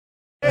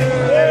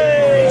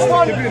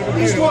one.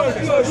 He's one.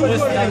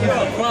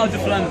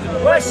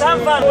 West Ham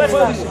fan, West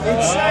Ham.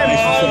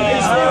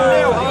 It's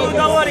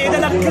don't worry, they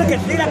like cricket.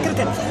 They like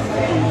cricket.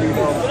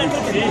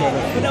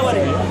 Don't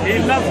worry.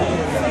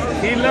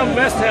 He loves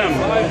West Ham.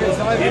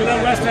 He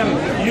loves West Ham.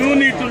 You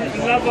need to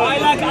love. I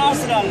like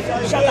Arsenal.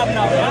 Shut up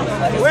now,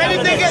 yeah? Where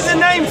did they get the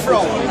name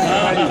from?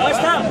 West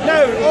Ham.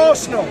 No,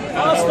 Arsenal.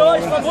 Arsenal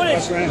is from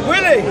Woolwich.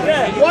 Really?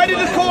 Yeah. Why did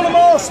they call them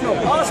Arsenal?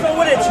 Arsenal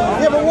Woolwich.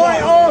 Yeah, but why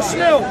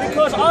Arsenal?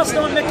 Because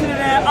Arsenal are making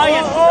an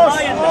iron.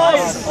 Arsenal.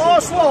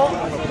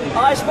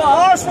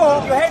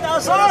 Arsenal. You hate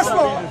Arsenal?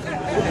 Arsenal.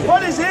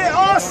 What is it?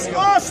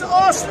 Arsenal.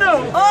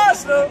 Arsenal.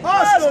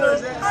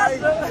 Is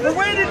it? But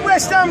where did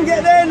West Ham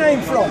get their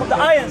name from? The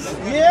Irons.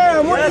 Yeah,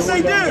 and what did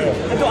they do?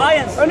 The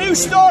Irons. And who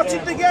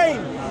started the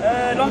game?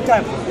 Long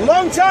time.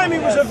 Long time,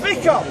 it was a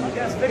vicar.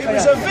 Yes, It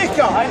was a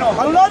vicar. I know.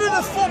 A lot of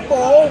the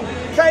football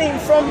came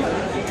from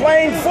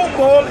playing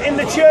football in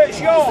the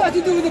churchyard. What's that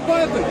to do with the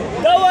Bible?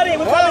 Don't worry.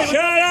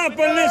 Shut up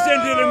and listen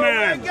to the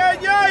man.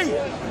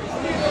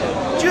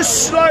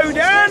 Just slow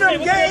down, I'm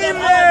getting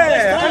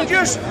there.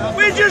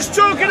 We're just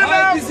talking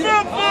about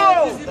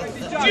football.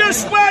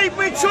 Just wait,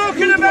 we're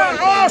talking about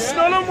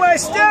Arsenal and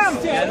West Ham.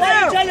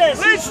 Now,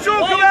 let's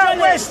talk about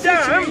West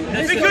Ham,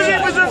 because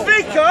it was a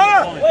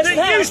vicar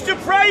that used to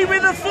pray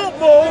with the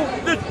football,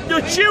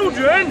 the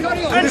children,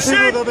 and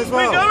said, we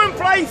go and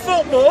play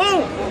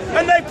football,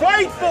 and they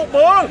played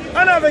football,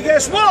 and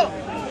guess what?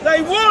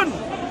 They won.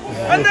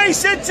 And they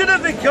said to the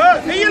vicar,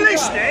 are you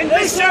listening?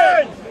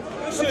 Listen,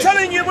 I'm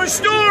telling you a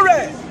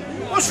story.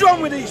 What's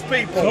wrong with these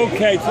people?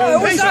 Okay,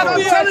 I'm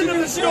telling them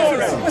the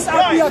story. What's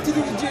that got to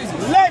do with Jesus?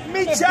 Let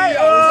me tell you.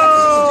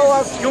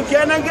 Oh, you're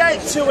gonna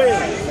get to it.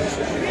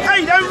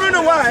 Hey, don't run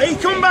away.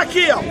 Come back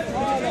here.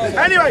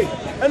 Anyway,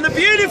 and the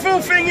beautiful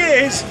thing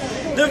is,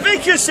 the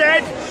vicar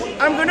said,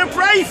 I'm going to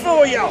pray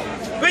for you,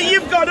 but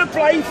you've got to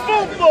play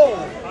football.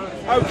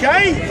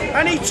 Okay?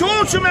 And he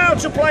taught them how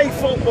to play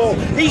football.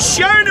 He's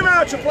shown them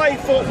how to play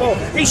football.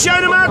 He's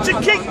shown them how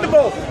to kick the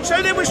ball.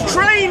 So there was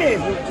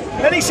training.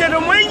 And he said,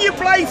 and when you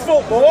play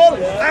football,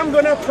 I'm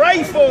going to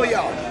pray for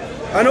you.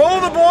 And all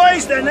the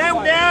boys, they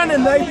knelt down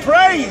and they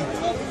prayed.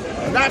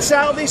 And that's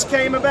how this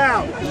came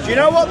about. Do you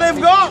know what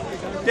they've got?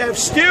 They've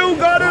still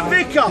got a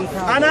vicar.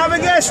 And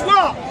guess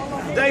what?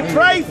 They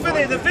pray for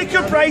the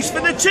vicar prays for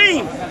the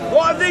team.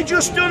 What have they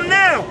just done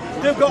now?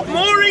 They've got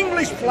more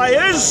English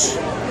players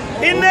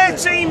in their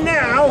team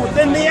now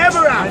than they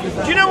ever had.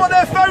 Do you know what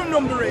their phone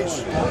number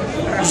is?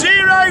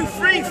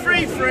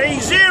 0333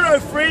 030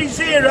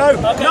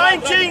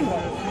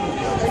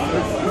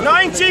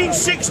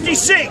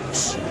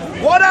 1966.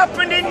 What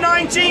happened in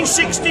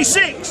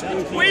 1966?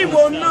 We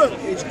won. Look,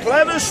 it's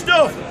clever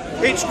stuff.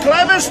 It's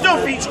clever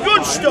stuff. It's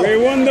good stuff. We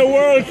won the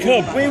World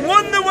Cup. We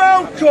won the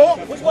World Cup.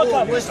 Which World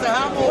Cup? Which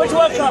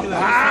World Cup?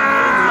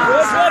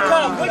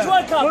 Which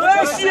World Cup?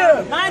 Bless you.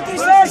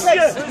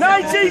 1966.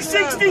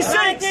 1966.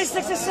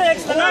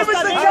 1966. Who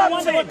was the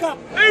captain?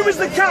 Who was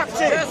the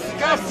captain?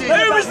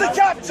 Who was the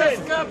captain?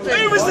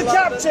 Who was the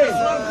captain?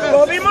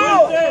 Bobby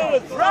Moore.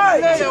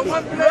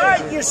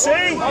 Right, you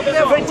see.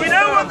 But you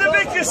know what the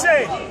vicar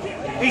said?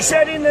 He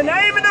said, in the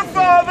name of the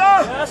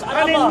Father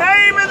and in the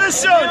name of the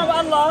Son.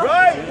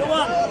 Right?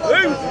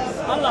 Who?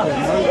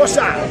 What's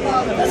that?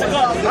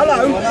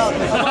 Hello?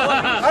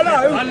 Hello?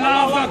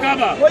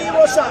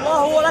 What's that?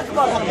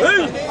 Who?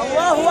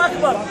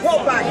 What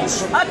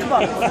bags?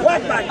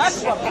 What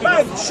bags?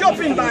 Bags,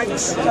 shopping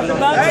bags.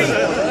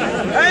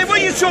 Hey, what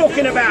are you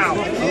talking about?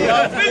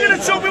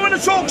 We want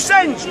to talk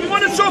sense. We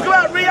want to talk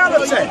about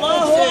reality.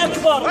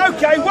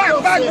 Okay,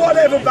 whack bag,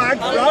 whatever bag,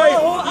 right?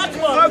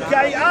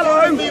 Okay,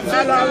 hello.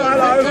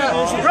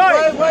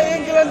 Right,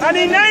 and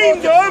he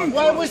named them in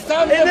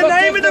the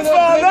name of the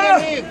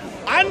Father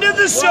and of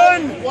the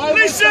Son.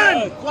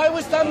 Listen! Why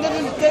we stand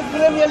in the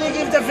Premier League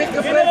if the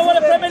vicar You never won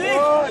the Premier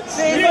League?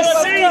 This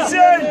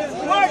season!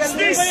 Watch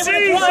this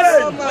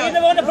season!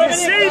 You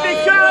see,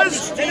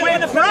 because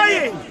we're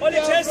praying.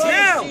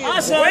 Now,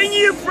 when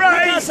you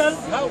pray,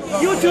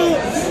 you two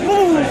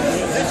move.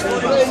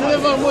 They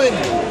never win.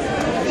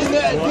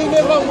 They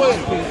never win.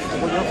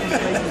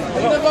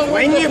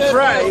 when you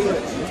pray,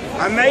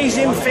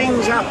 amazing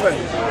things happen.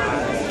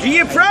 Do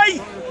you pray?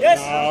 Yes.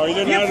 No,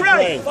 you You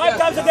pray 5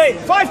 times a day.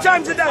 5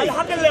 times a day.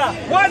 Alhamdulillah.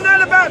 Why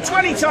not about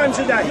 20 times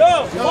a day?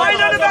 No. Why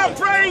not about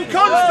praying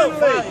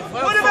constantly?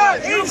 What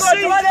about in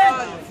season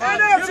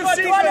and out of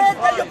season?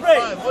 Then you pray.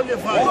 You go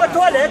to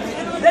toilet,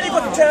 then you go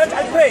to church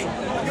and pray.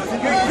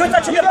 You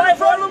touch You your got a Bible.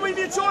 problem with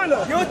your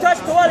toilet? You touch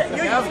toilet.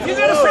 You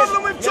got a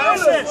problem with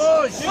toilets?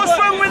 What's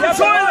wrong with the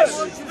toilet?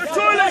 The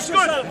toilet's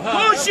good. Of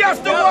course you have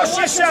to wash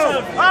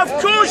yourself.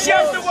 Of course you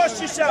have to wash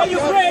yourself. When you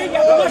pray,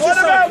 you have to wash What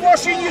yourself. about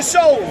washing your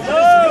soul?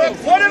 No.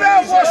 What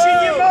about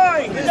washing your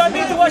mind? You don't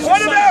need to wash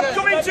What yourself. about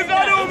coming to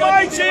God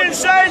Almighty and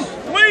saying,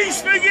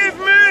 please forgive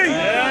me,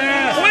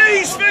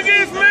 please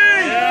forgive me,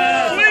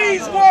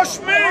 please wash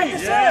me,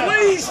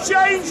 please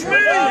change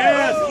me,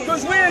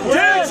 because we're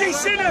dirty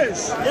sinners.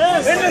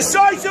 sinners. In the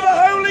sight of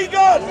a holy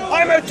God,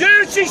 I'm a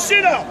dirty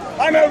sinner.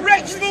 I'm a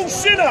wretchful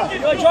sinner.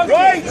 You're drunk.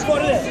 Right?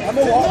 I'm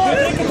a what? You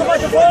drink too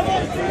much before?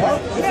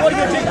 Before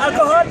you drink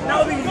alcohol,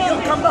 now you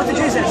come back to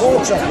Jesus.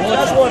 Water.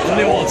 That's water.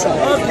 Only water.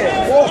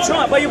 Okay. Water.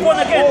 No, but you're born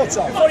again.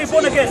 Water. Before you're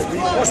born again.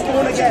 What's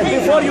born again?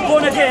 Before you're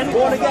born again.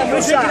 Born again. You're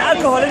What's drinking that?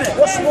 alcohol, innit?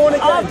 What's born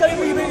again? After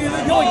you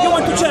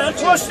went to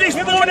church. What's this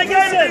born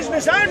again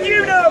business? How do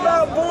you know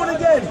about born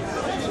again?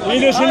 He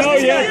doesn't know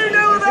yet. You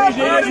know about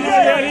born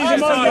again? He's a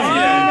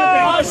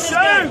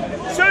Muslim.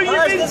 So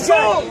you've been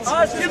taught.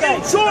 You've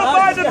been taught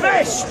by the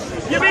best.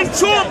 You've been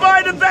taught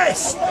by the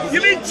best.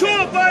 You've been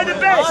taught by the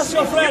best.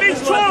 You've been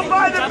taught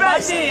by the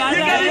best.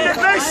 You're getting the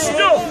best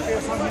stuff.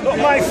 Look,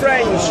 my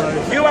friends,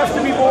 you have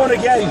to be born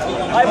again.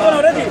 I'm born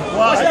already.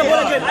 What's that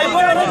born again? I'm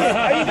born already.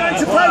 Are you going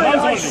to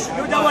paradise?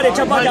 You don't worry,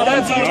 Chabada.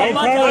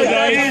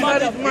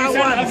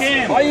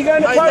 Are you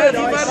going to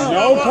paradise?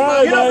 No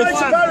paradise. You're not going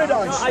to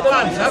paradise. I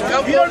don't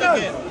know. You don't know.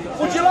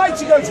 Would you like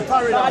to go to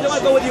paradise? I don't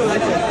want to go with you. No.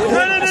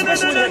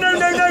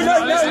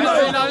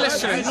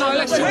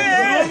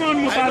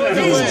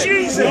 Where is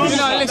Jesus?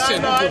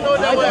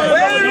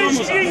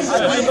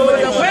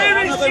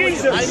 Where is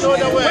Jesus? Where is Jesus?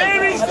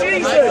 Where is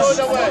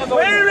Jesus?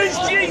 Where is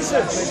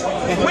Jesus?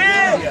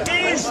 Where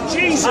is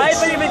Jesus? I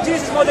believe in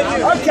Jesus more than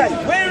you. Okay,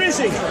 where is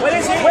he? Where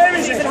is he? Where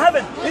is he? He's in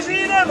heaven. Is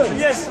he in heaven?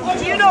 Yes.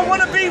 Do you not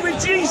want to be with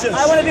Jesus?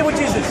 I want to be with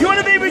Jesus. You want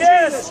to be with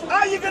Jesus? How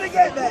are you going to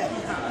get there?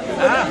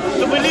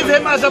 To believe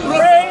him as a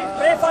prophet.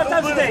 Pray 5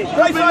 times a day.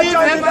 Pray 5 believe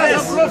times him a day.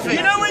 as a prophet.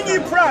 You know when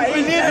you pray,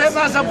 Believe him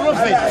as a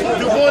prophet.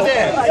 To go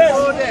there.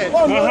 Go there.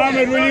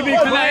 Muhammad, will you be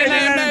quiet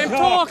and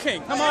talk?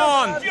 Come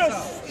on!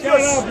 Shut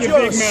up, you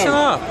big man.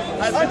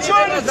 I'm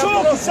trying to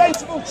talk a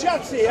sensible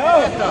chat here.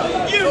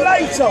 You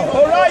later,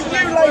 alright?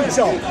 You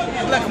later.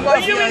 Are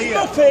you his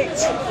puppet?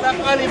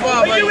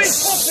 Are you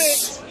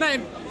his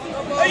puppet?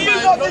 Have you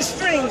got the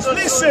strings?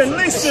 Listen.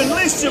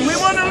 We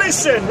want to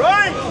listen,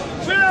 right?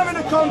 We're having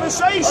a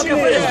conversation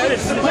here.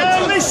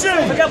 Now listen.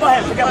 Forget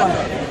about him.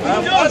 I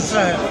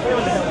answer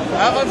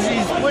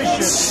his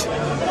questions.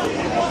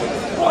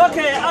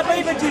 Okay, I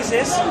believe in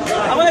Jesus.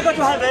 I want to go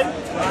to heaven.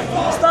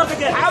 Start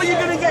again. How are you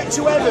going to get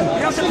to heaven?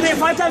 You have to pray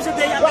 5 times a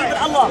day and believe in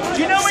Allah. Do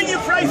you know when you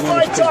pray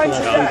 5 times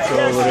a day? Do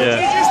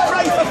you just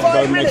pray for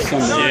 5 minutes?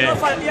 No,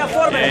 5. Yeah,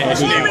 4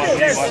 minutes. 4 minutes?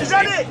 Yes. Is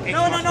that it?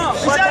 No.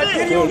 Is that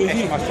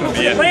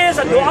it? Prayers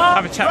and dua.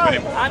 Have a chat with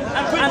him.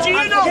 But do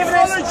you not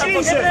follow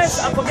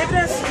Jesus? And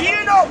forgiveness. Do you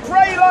not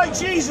pray like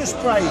Jesus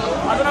prayed?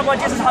 I don't know about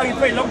Jesus, how you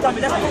pray. Long time.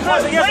 That's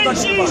 2,000 years ago. When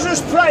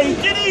Jesus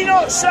prayed, did he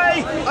not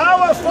say,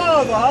 Our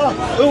Father,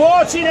 who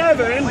art in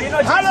heaven,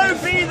 hallowed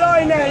be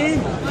thy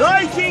name,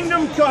 thy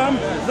kingdom come,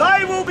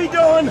 thy will be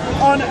done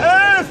on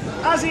earth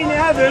as in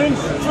heaven.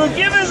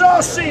 Forgive us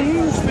our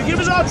sins, forgive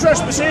us our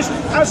trespasses,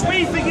 as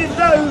we forgive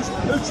those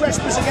who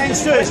trespass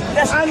against us.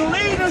 And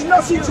lead us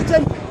not into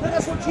temptation.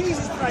 That's what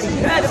Jesus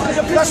prayed.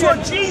 That's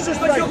what Jesus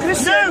prayed. You're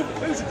Christian. No.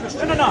 Who's a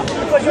Christian? No.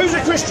 Who's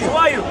a Christian? Who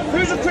are you?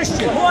 Who's a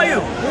Christian? Who are you?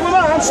 Who am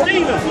I? I'm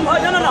Stephen. Oh,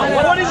 no.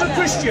 What is a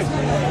Christian?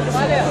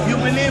 You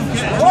believe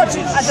What is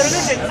As a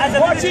religion.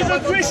 What is a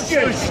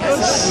Christian?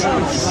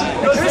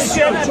 A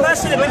Christian and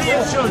personally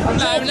believes.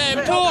 Let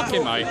him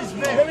talking, mate.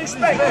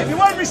 Respect. If you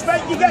want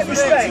respect, you get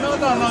respect.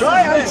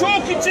 Right? I'm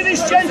talking to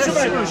this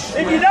gentleman.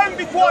 If you don't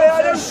be quiet,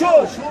 I don't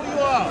talk. who you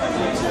are.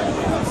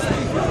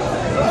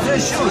 The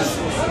shoes.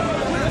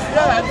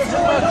 Yeah, it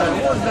doesn't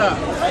matter.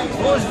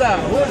 Who's that?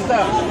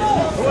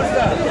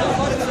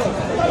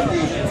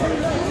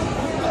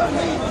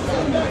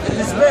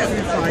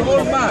 Respect.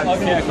 Old man.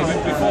 Okay,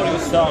 but before you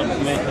start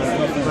making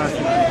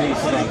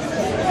these things,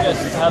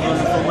 just have an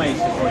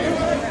information for you.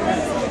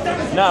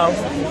 Now,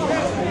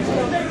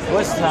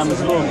 West Ham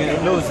is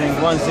losing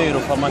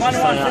 1-0 for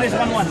Manchester United.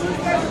 1-1.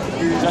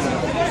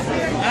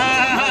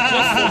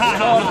 Just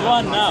scored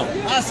 1 now.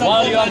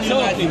 While you are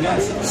talking,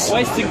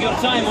 wasting your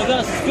time with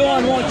us, go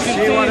and watch your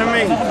See team what I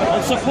mean?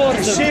 and support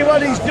them. See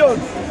what he's done.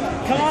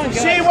 Come on, guys.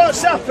 See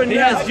what's happened He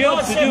now. has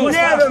job to do.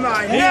 Never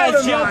mind. He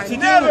has job to do.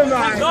 Never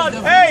mind.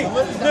 Hey,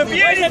 the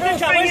beautiful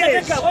thing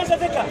is, Where's the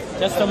vicar?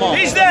 Just a moment.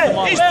 he's there.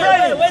 He's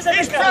praying.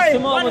 He's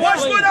praying. moment, Watch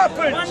please. what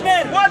happens. One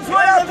man. Watch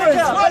what happens.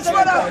 Watch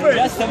what happens.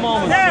 Just a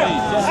moment, Now,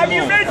 please. Just a have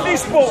you moment. read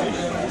this book?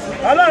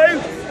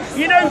 Hello?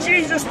 You know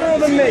Jesus more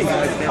than me.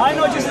 I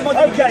know Jesus more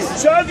than you. Okay,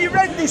 so have you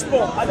read this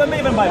book? I don't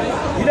believe in Bible.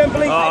 You don't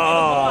believe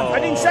I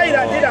didn't say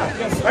that, did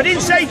I? I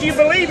didn't say do you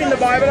believe in the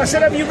Bible. I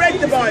said have you read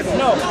the Bible?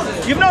 No.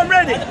 You've not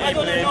read it? I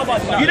don't know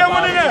about it. You don't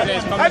want to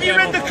know? Have you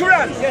read the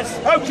Quran? Yes.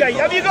 Okay,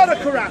 have you got a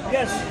Quran?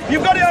 Yes.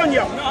 You've got it on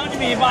you? Not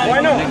me, but Why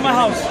not? in my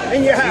house.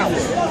 In your house?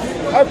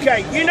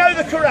 Okay, you know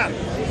the Quran.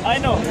 I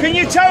know. Can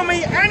you tell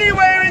me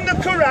anywhere in the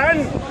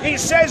Quran it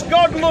says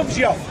God loves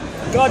you?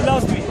 God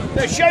loves me.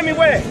 No, show me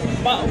where.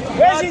 But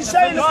Where's it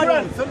saying in the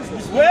Quran?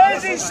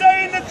 Where's it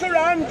saying in the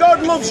Quran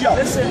God loves you?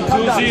 listen,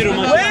 calm down. 2-0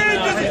 Where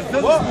Manchester does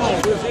it? What?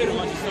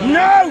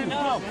 No!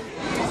 No.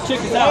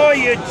 Check it Oh, out.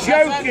 you're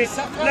joking.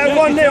 No,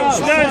 1-0. No,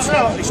 it's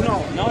not. It's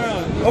not. No.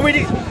 Oh, we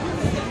did.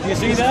 You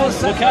see that?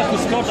 Lukaku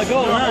scored the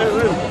goal now.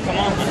 Come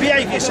on.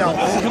 Behave yourself.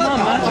 Come on,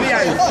 man.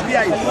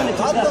 Behave.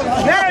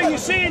 Now you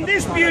see in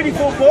this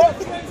beautiful book,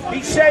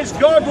 it says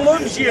God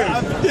loves you.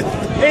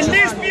 In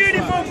this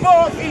beautiful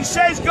book, it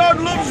says God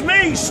loves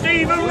me,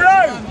 Stephen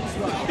Rowe.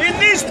 In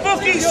this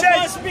book, he says.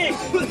 God speak.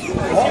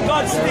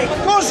 God speak.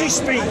 Of course he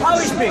speaks. How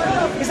he speak?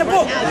 It's a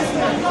book.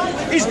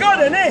 He's God,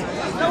 isn't he?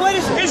 No, where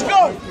is it? He's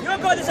God. Your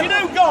God is a You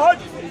book. know God?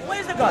 Where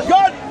is the God?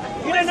 God.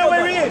 You don't know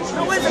where he is?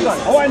 No, where's the God?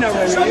 Oh, I know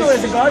where he is. Show me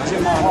where's the God. He's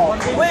in my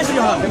heart. Where's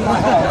your heart?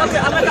 Okay,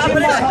 I'm like, He's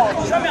in my heart.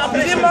 show me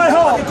He's in my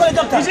heart. Call a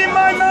doctor. He's in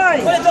my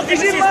mind. Call a doctor.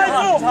 He's in my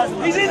book.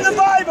 He's in the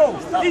Bible.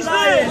 He's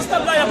there.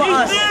 Stop lying about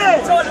us. He's there.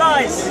 It's all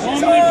lies.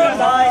 It's all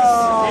lies.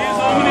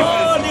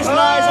 All these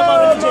lies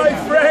about Oh,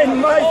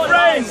 religion. my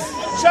friend.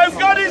 So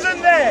God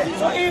isn't there.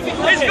 So if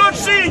Is God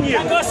seeing you?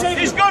 God seeing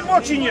Is you. God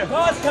watching you?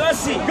 God cannot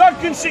see. God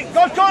can see.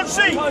 God can't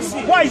see. Can't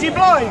see. Why? Is he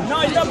blind?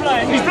 No, he's not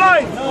blind. He's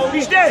blind. No.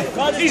 He's deaf.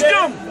 God is He's there.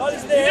 dumb. God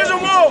is He there.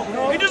 doesn't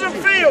walk. He doesn't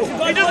feel.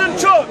 He doesn't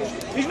touch.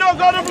 He's not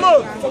God of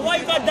love. So why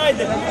God died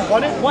then?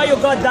 Pardon? Why your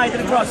God died on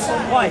the cross?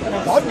 Why?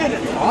 God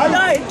didn't die. He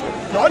died.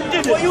 God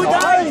didn't Well, you die.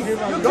 died. You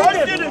God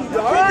killed him. didn't You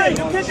die.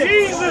 killed him.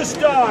 Jesus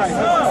died.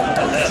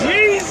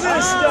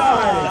 Jesus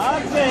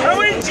died. And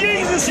when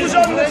Jesus was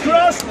on the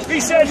cross, he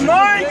said,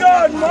 my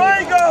God,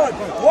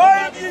 why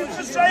have you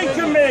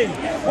forsaken me?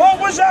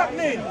 What was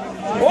happening?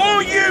 All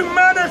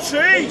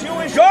humanity,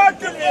 God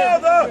the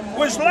Father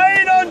was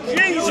laying on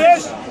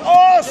Jesus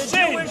our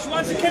sin.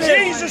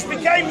 Jesus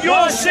became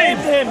your sin.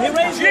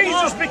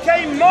 Jesus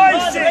became my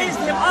sin.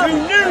 Who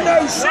knew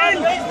no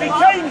sin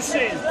became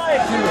sin.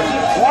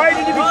 Why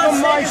did he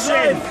become my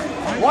sin?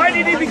 Why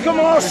did he become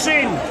our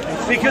sin?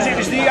 Because it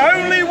was the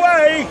only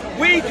way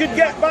we could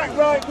get back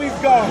right with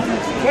God.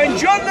 When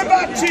John the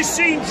Baptist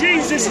seen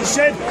Jesus, he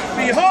said,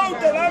 behold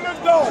the Lamb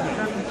of God,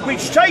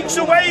 which takes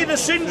away the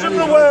sins of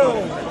the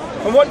world.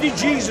 And what did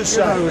Jesus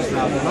say?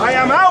 I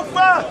am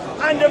Alpha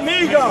and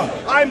Omega.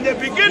 I'm the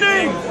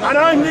beginning and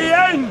I'm the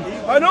end.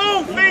 And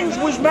all things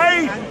was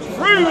made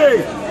through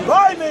me,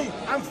 by me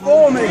and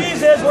for me.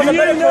 Jesus was a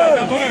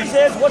miracle.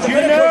 Jesus was a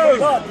miracle from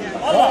God.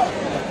 Allah.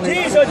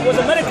 Jesus was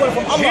a miracle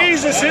from Allah.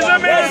 Jesus is a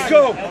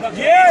miracle.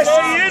 Yes,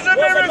 he is a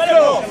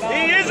miracle.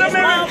 He is a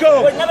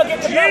miracle.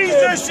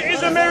 Jesus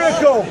is a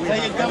miracle.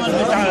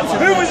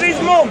 Who was his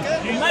mum?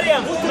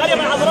 Maryam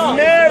al-Adra.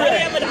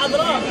 Mary.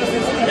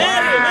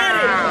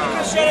 Mary.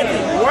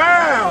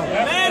 Wow.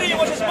 Mary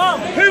was his mom.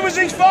 Who was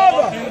his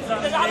father?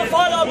 Does have a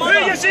father or mother?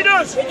 Yes, he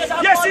does.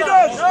 Yes, he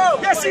does.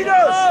 Yes, he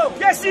does.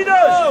 Yes, he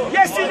does.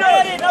 Yes, he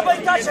does. Mary,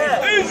 nobody touched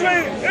her. Who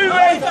Nobody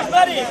made touched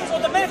Mary. So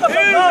the miracle from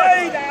Who God.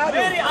 made Adam?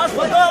 Mary asked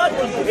for God.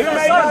 Who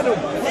made Adam?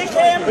 He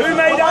came. Who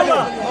made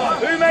Adam?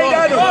 Who made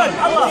Adam? God.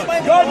 Allah.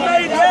 God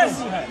made Adam.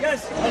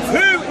 Yes.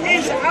 Who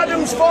is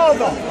Adam's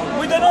father?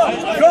 We don't know.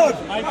 God.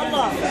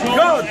 Allah.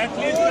 God.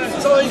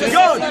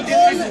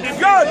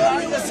 God.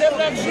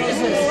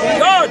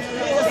 God.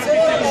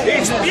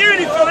 It's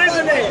beautiful,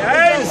 isn't it?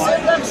 Eh?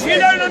 You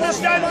don't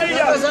understand, do you?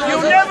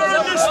 You'll never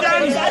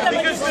understand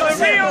because for the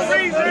real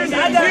reason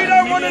you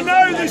don't want to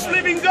know this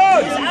living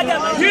God.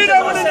 You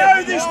don't want to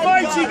know this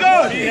mighty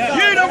God.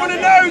 You don't want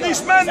to know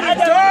this man that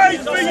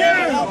died for you.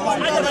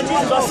 Adam and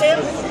Jesus are the same.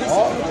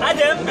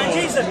 Adam and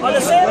Jesus are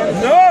the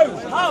same.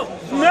 No. How?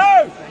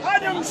 No.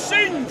 Adam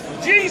sinned.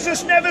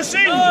 Jesus never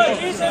sinned. No,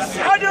 Jesus.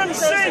 Adam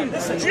sinned.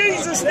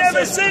 Jesus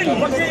never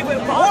sinned.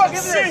 What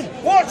sin?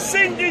 What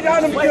sin did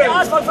Adam do? When he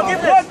asked for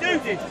forgiveness. What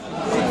did?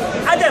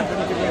 Adam,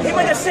 he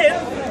made a sin,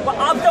 but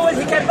afterwards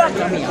he came back.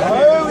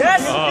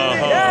 Yes?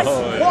 Yes.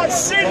 What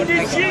sin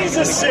did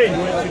Jesus sin?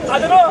 I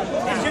don't know.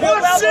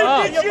 What sin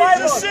did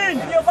Jesus sin?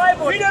 In your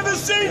Bible. He never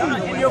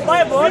sinned. In your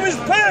Bible. He was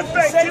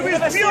perfect. He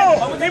was pure.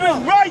 He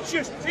was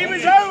righteous. He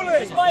was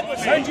holy.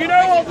 And you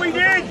know what we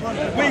did?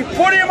 We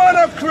put him on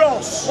a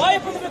cross. Why you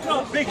put him on a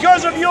cross?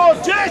 Because of your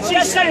dirty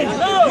sin.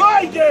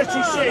 My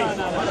dirty sin.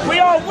 We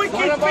are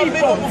wicked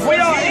people. We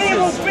are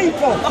evil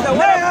people.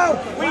 Now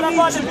we need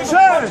to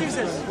turn.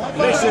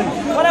 Listen.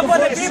 What about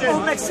the people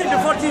who make sin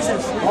before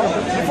Jesus?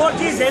 Before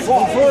Jesus,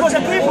 because the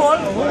people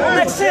who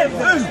make sin.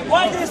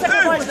 Why did he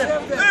sacrifice them?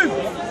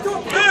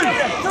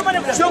 Too many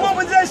of them. So what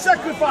was their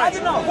sacrifice? I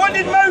don't know. What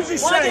did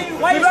Moses say?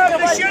 Why Without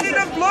the shedding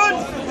of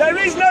blood, there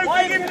is no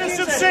forgiveness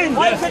of sin.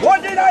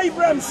 What did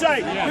Abraham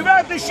say?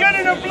 Without the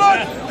shedding of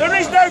blood, there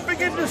is no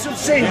forgiveness of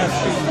sin.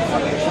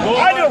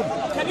 Adam,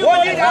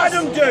 what did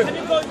Adam do?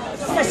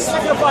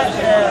 Sacrifice.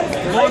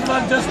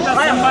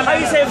 How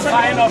you say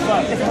sign of?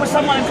 If you put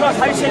someone in cross,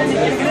 how you say it in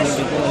English?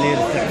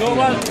 Those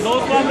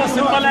were the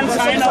symbol and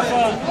sign of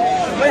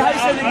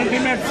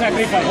ultimate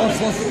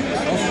sacrifice.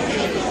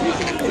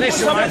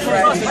 Listen, my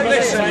friends,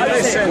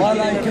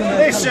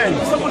 listen.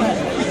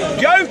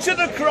 Go to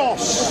the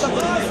cross.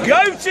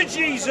 Go to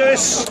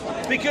Jesus,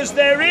 because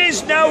there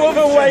is no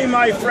other way,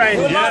 my friend.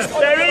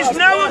 There is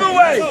no other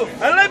way.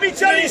 And let me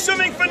tell you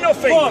something for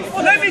nothing.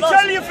 Let me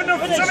tell you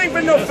something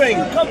for nothing.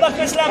 Come back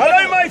to Islam.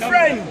 Hello, my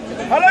friend.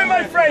 Hello,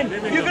 my friend.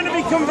 You're going to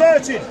be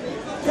converted.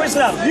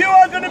 You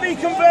are going to be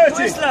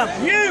converted. Islam.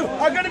 You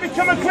are going to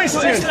become a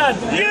Christian. Islam.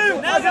 You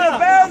are Never. going to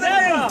bow the knee.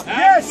 Never.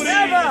 Yes.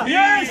 Never.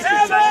 Yes. Never.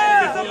 He says it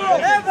in the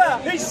book.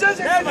 Never. He says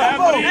it in the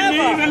book. Every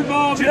knee will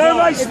bow Do you know,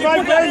 my before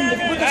him. friend?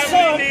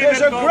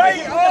 There's a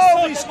great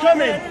harvest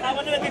coming.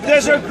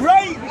 There's a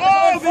great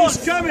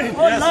harvest coming.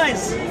 All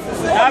lies.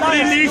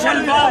 Every knee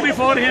shall bow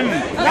before him.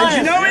 And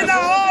you know, in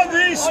that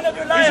harvest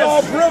is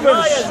our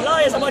brothers.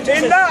 Liars about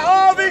Jesus. In that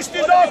harvest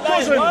is our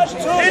cousins.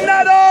 In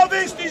that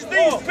harvest is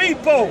these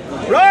people,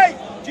 right?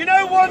 Do you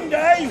know, one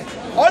day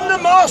on the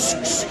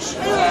mosques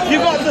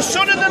you've got the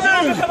sun and the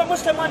moon. Become a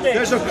Muslim one day.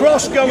 There's a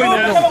cross going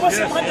Become a on.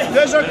 Muslim one day.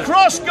 There's a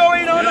cross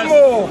going on them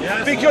all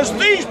because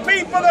these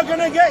people are going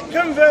to get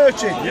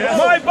converted.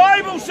 My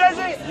Bible says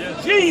it,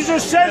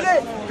 Jesus says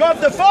it, God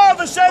the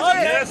Father says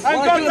it,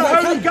 and God the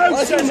Holy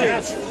Ghost says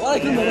it.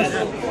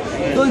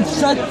 Don't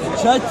shut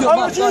your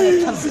mouth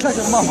down. Shut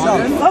your mouth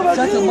down.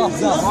 Shut your mouth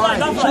down.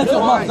 Shut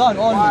your mouth down.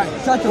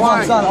 Shut your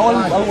mouth down. I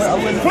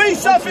will.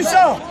 Police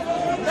officer!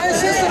 You're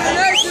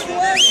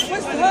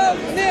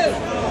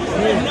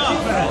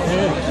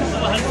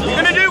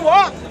going to do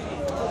what?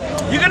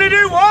 You're going to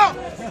do what?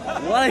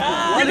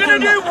 You're going to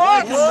do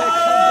what?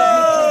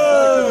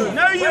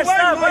 No, you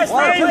won't, my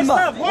friend.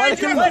 Why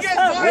do you have to get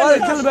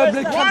violent?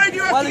 Why do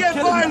you have to get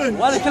violent?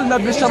 ولا كلمة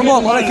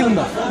بالشرموط ولا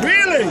كلمة.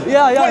 Really?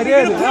 Yeah, You're really.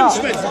 going to punch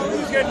me?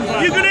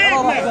 You're going to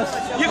hit me?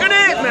 You're going to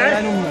hit me?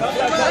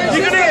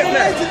 You're going to hit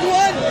me?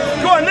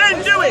 Go on then,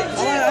 do it.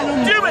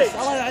 Do it.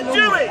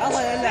 Do it.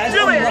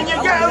 Do it and you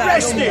get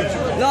arrested.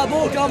 لا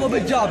مو قاموا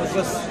بالجابس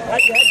بس.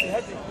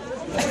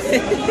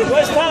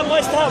 West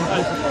Ham.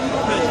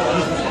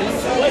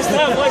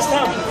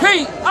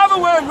 Pete, have a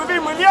word with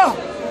him, will you?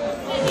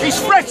 He's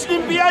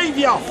threatening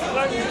behaviour.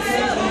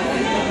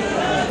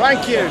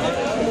 Thank you.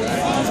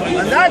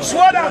 And that's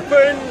what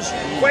happens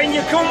when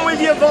you come with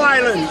your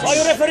violence. Are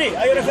you referee?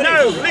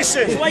 No,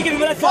 listen.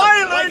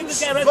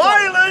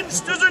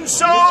 Violence doesn't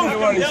solve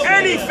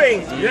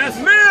anything.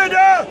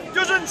 Murder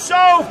doesn't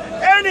solve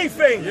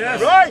anything.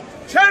 Right?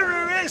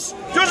 Terrorists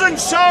doesn't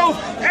solve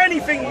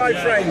anything, my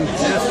friend.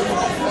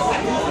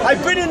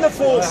 I've been in the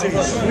forces.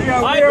 Listen, you're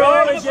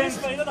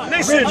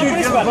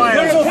a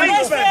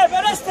policeman.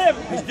 Arrest him.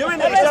 He's doing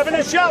it. He's having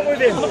a chat with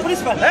him. I'm a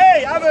policeman.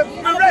 Hey,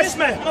 arrest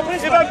me.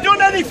 If I've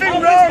done anything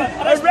wrong,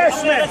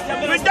 arrest me.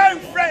 But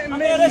don't threaten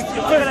me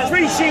for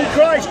preaching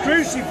Christ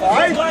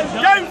crucified.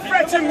 Don't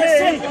threaten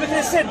me.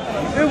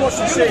 Who wants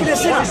to sin? You're a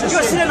sinner.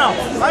 You're a sinner now.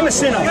 I'm a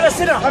sinner. You're a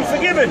sinner. I'm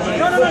forgiven. No.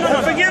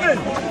 I'm forgiven.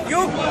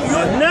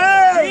 No.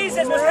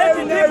 Jesus was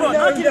helping people,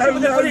 not killing people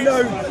with the police.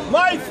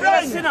 My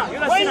friend,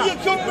 when you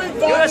come with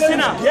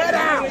violence, get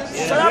out.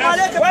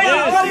 When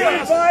you come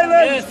with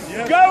violence,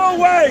 go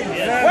away.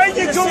 When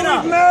you come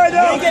with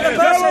murder,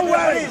 go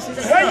away.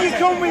 When you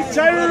come with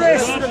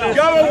terrorists,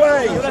 go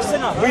away.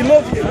 We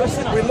love you.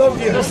 We love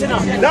you.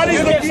 That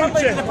is the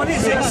future.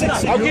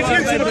 I'll give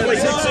you to the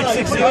police.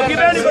 I'll give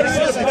anybody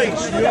to the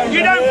police.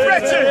 You don't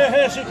threaten.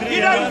 You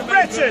don't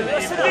threaten.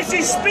 This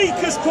is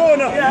Speaker's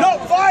Corner,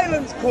 not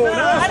Violence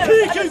Corner.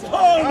 Speaker's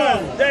Corner.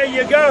 There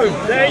you go.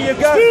 There you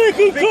go.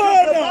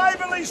 Because the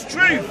Bible is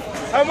truth.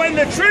 And when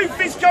the truth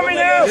is coming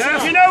out,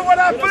 you know what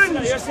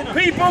happens?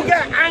 People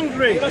get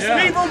angry.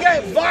 People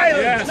get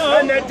violent.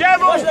 And the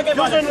devil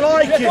doesn't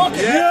like it.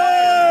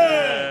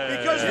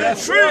 Because the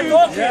truth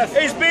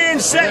is being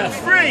set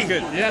free.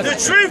 The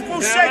truth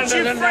will set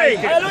you free.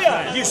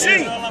 Hallelujah. You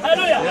see?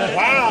 Hallelujah.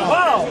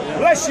 Wow.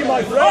 Bless you,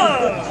 my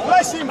friend.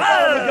 Bless him,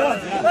 Father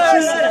God.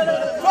 Bless him.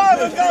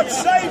 Father God,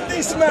 save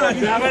this man.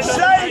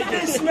 Save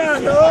this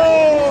man.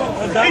 Oh,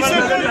 it's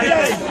a good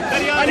day.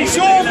 And it's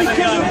all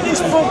because of this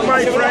book,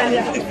 my friend.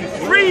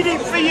 Read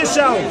it for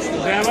yourself.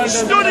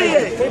 Study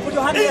it.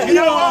 In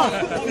your heart.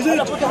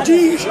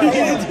 Jesus.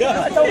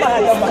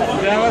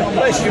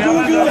 Bless you.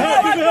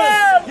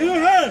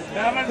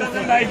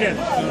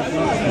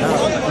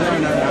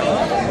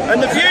 And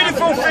the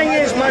beautiful thing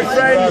is, my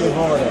friend,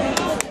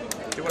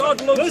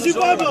 God loves us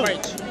all.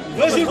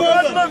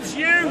 God loves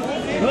you.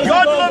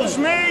 God loves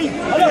me.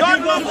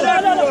 God loves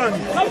everyone.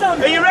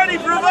 Are you ready,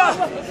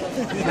 brother?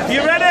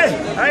 You ready?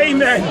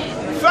 Amen.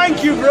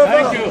 Thank you, brother.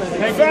 Thank you.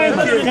 Thank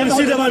you. Can you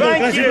see the Bible?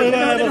 Thank you.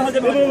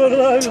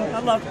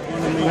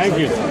 Thank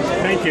you.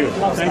 Thank you.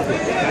 Thank you.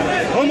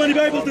 How many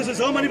Bibles this is?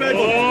 How many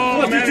Bibles?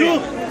 Oh, 42?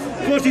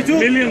 42?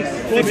 Millions.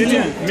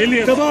 42.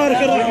 Millions. تبارك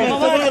الرحمن.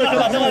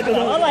 تبارك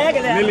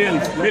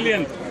الرحمن.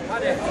 Millions.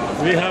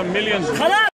 We have millions.